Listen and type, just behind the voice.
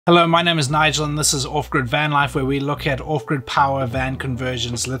Hello, my name is Nigel and this is Offgrid Van Life, where we look at off-grid power, van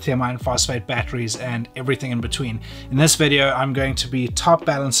conversions, lithium iron phosphate batteries and everything in between. In this video I'm going to be top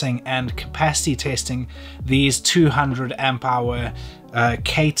balancing and capacity testing these 200 amp hour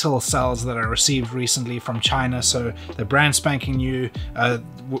CATL cells that I received recently from China. So they're brand spanking new.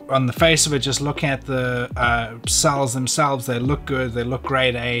 On the face of it, just looking at the cells themselves, they look good, they look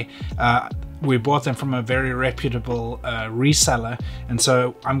grade A. We bought them from a very reputable reseller, and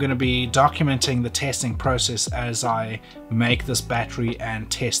so I'm going to be documenting the testing process as I make this battery and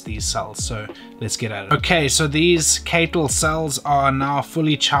test these cells. So let's get at it. Okay, so these CATL cells are now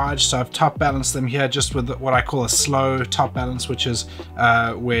fully charged. So I've top balanced them here just with what I call a slow top balance, which is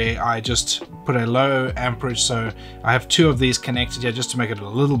where I just put a low amperage. So I have two of these connected here just to make it a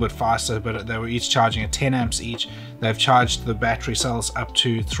little bit faster, but they were each charging at 10 amps each. They've charged the battery cells up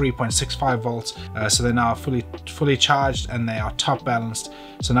to 3.65 volts. So they're now fully charged and they are top balanced.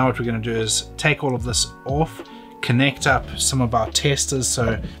 So now what we're going to do is take all of this off, connect up some of our testers.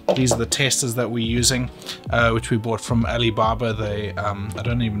 So these are the testers that we're using, which we bought from Alibaba. They I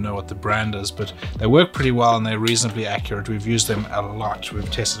don't even know what the brand is, but they work pretty well and they're reasonably accurate. We've used them a lot.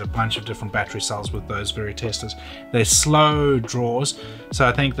 We've tested a bunch of different battery cells with those very testers. They're slow draws, so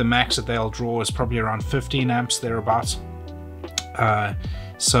I think the max that they'll draw is probably around 15 amps thereabouts.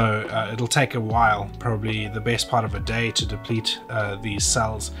 So it'll take a while, probably the best part of a day, to deplete these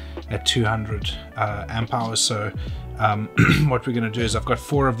cells at 200 amp hours. So what we're going to do is I've got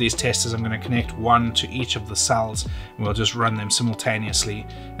 4 of these testers. I'm going to connect one to each of the cells and we'll just run them simultaneously,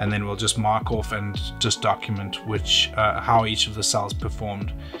 and then we'll just mark off and just document how each of the cells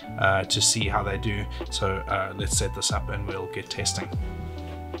performed to see how they do. So let's set this up and we'll get testing.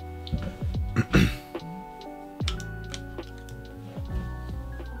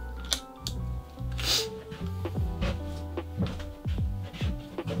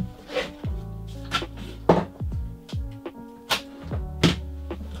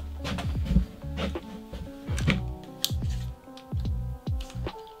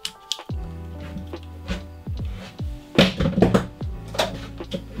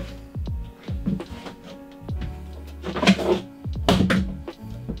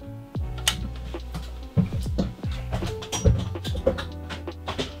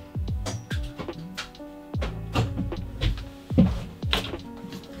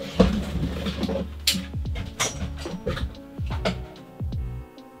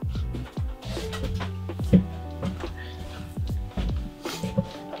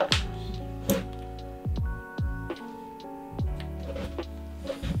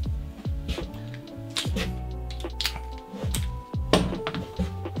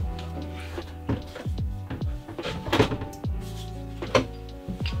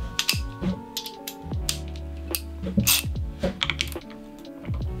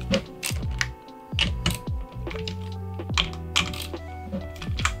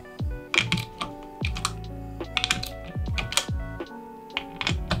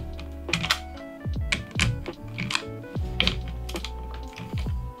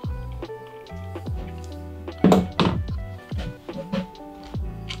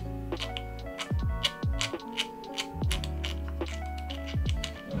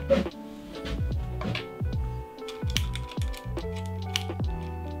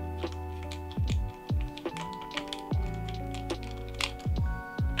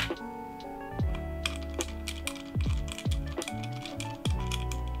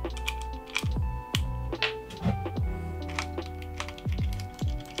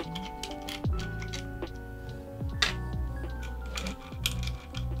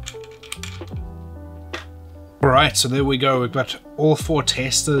 Alright, so there we go. We've got all 4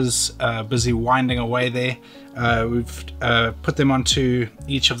 testers busy winding away there. We've put them onto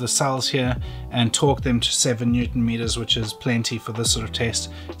each of the cells here and torqued them to 7 Newton meters, which is plenty for this sort of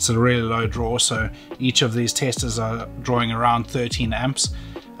test. It's a really low draw, so each of these testers are drawing around 13 amps.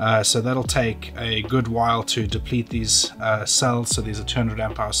 So that'll take a good while to deplete these cells. So these are 200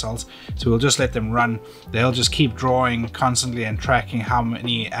 amp hour cells. So we'll just let them run. They'll just keep drawing constantly and tracking how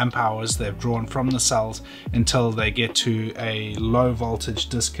many amp hours they've drawn from the cells until they get to a low voltage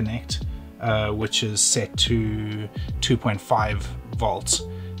disconnect, which is set to 2.5 volts.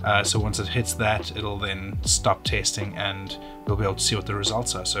 So once it hits that, it'll then stop testing and we'll be able to see what the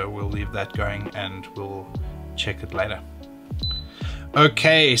results are. So we'll leave that going and we'll check it later.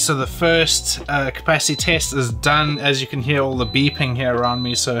 Okay, so the first capacity test is done. As you can hear all the beeping here around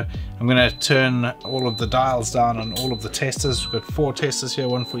me, so I'm going to turn all of the dials down on all of the testers. We've got 4 testers here,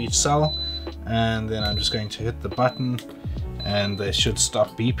 1 for each cell, and then I'm just going to hit the button and they should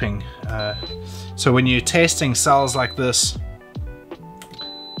stop beeping. So when you're testing cells like this,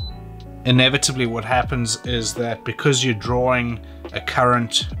 inevitably what happens is that because you're drawing a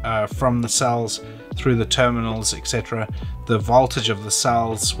current from the cells through the terminals, etc., the voltage of the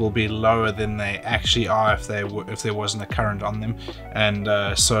cells will be lower than they actually are if there wasn't a current on them. And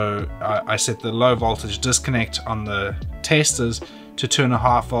so I set the low voltage disconnect on the testers to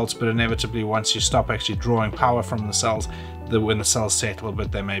 2.5 volts, but inevitably once you stop actually drawing power from the cells, when the cells settle a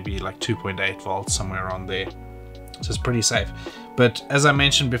bit, they may be like 2.8 volts, somewhere around there. So it's pretty safe. But as I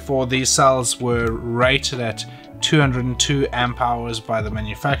mentioned before, these cells were rated at 202 amp hours by the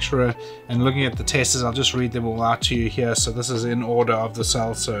manufacturer, and looking at the testers, I'll just read them all out to you here. So this is in order of the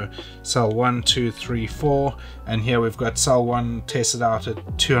cells, so cell 1, 2, 3, 4, and here we've got cell 1 tested out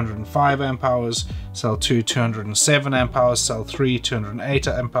at 205 amp hours, cell 2 207 amp hours, cell 3 208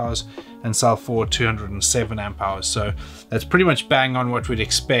 amp hours, and cell 4 207 amp hours. So that's pretty much bang on what we'd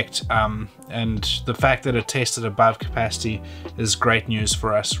expect, and the fact that it tested above capacity is great news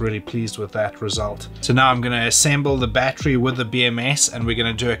for us. Really pleased with that result. So now I'm going to assemble the battery with the BMS, and we're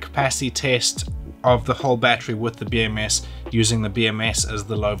going to do a capacity test of the whole battery with the BMS, using the BMS as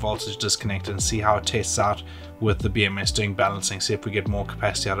the low voltage disconnect, and see how it tests out with the BMS doing balancing, see if we get more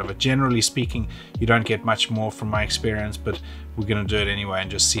capacity out of it. Generally speaking, you don't get much more from my experience, but we're going to do it anyway and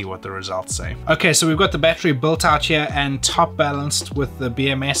just see what the results say. Okay, so we've got the battery built out here and top balanced with the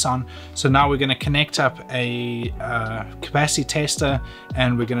BMS on. So now we're going to connect up a capacity tester,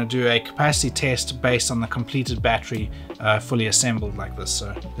 and we're going to do a capacity test based on the completed battery fully assembled like this.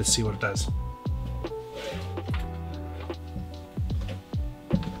 So let's see what it does.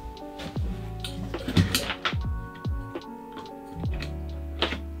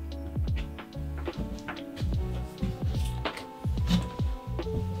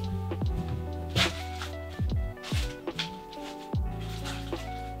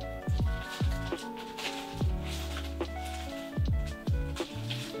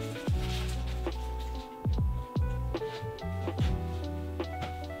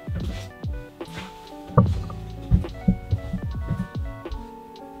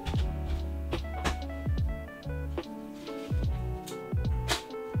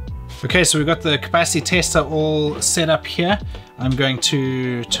 Okay, so we've got the capacity tester all set up here. I'm going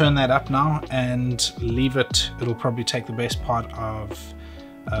to turn that up now and leave it. It'll probably take the best part of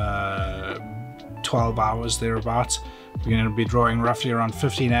 12 hours thereabouts. We're going to be drawing roughly around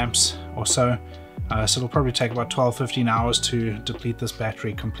 15 amps or so. So it'll probably take about 12-15 hours to deplete this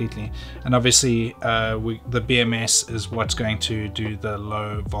battery completely. And obviously the BMS is what's going to do the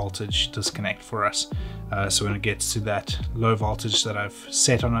low voltage disconnect for us. So when it gets to that low voltage that I've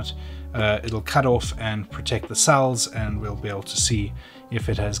set on it, it'll cut off and protect the cells, and we'll be able to see if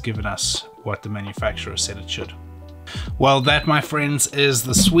it has given us what the manufacturer said it should. Well, that, my friends, is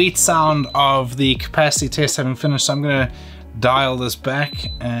the sweet sound of the capacity test having finished. So I'm going to dial this back,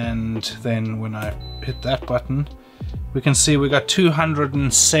 and then when I hit that button, we can see we got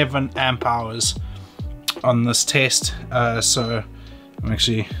 207 amp hours on this test. So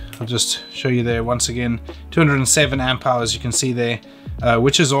I'll just show you there once again, 207 amp hours, you can see there,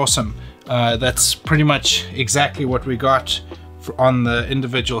 which is awesome. That's pretty much exactly what we got on the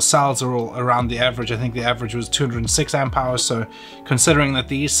individual cells, are all around the average. I think the average was 206 amp hours. So considering that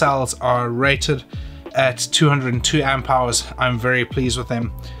these cells are rated at 202 amp hours, I'm very pleased with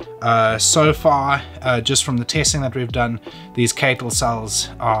them. So far, just from the testing that we've done, these CATL cells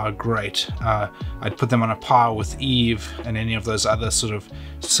are great. I'd put them on a par with Eve and any of those other sort of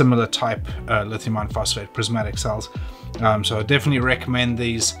similar type lithium iron phosphate prismatic cells. So I definitely recommend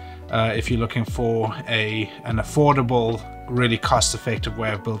these if you're looking for an affordable, really cost-effective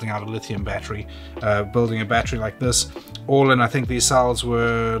way of building out a lithium battery. Building a battery like this, all in, I think these cells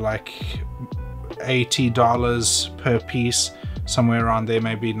were like $80 per piece, somewhere around there,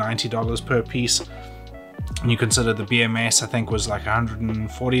 maybe $90 per piece. And you consider the BMS, I think, was like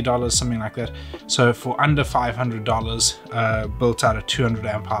 $140, something like that. So for under $500, built out a 200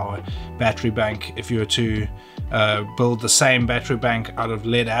 amp hour battery bank. If you were to build the same battery bank out of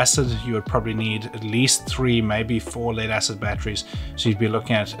lead acid, you would probably need at least 3, maybe 4 lead acid batteries. So you'd be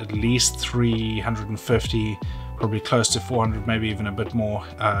looking at least 350, probably close to 400, maybe even a bit more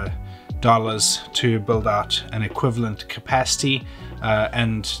dollars to build out an equivalent capacity,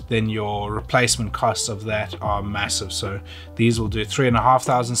 and then your replacement costs of that are massive. So these will do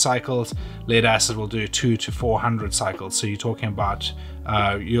 3,500 cycles, lead acid will do 200 to 400 cycles. So you're talking about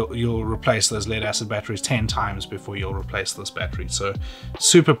you'll replace those lead acid batteries 10 times before you'll replace this battery. So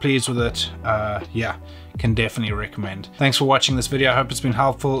super pleased with it. Yeah, can definitely recommend. Thanks for watching this video. I hope it's been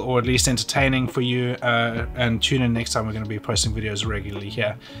helpful or at least entertaining for you, and tune in next time. We're going to be posting videos regularly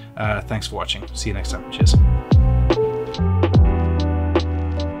here. Thanks for watching. See you next time. Cheers.